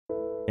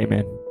Hey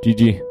man,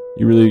 GG.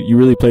 You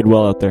really played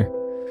well out there.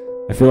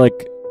 I feel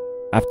like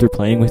after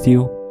playing with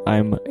you,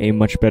 I'm a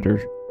much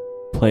better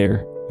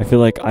player. I feel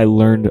like I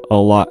learned a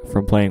lot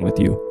from playing with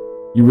you.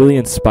 You really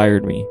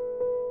inspired me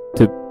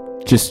to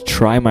just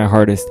try my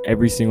hardest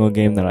every single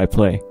game that I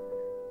play.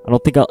 I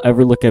don't think I'll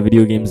ever look at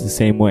video games the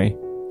same way.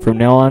 From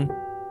now on,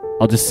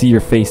 I'll just see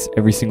your face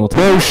every single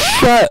time. Bro,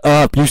 shut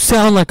up! You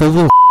sound like a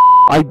little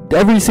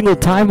every single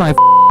time I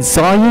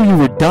saw you, you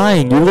were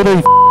dying. You're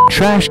literally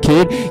trash,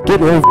 kid.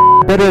 Get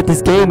better at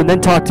this game and then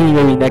talk to me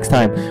maybe next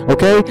time,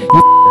 okay?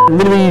 You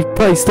literally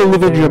probably still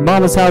live in your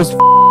mama's house,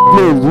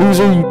 little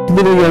loser. You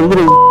literally are a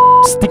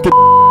little stinking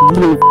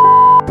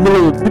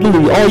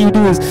literally all you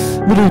do is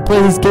literally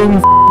play this game, you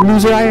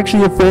loser. I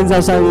actually have friends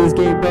outside of this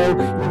game,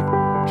 bro.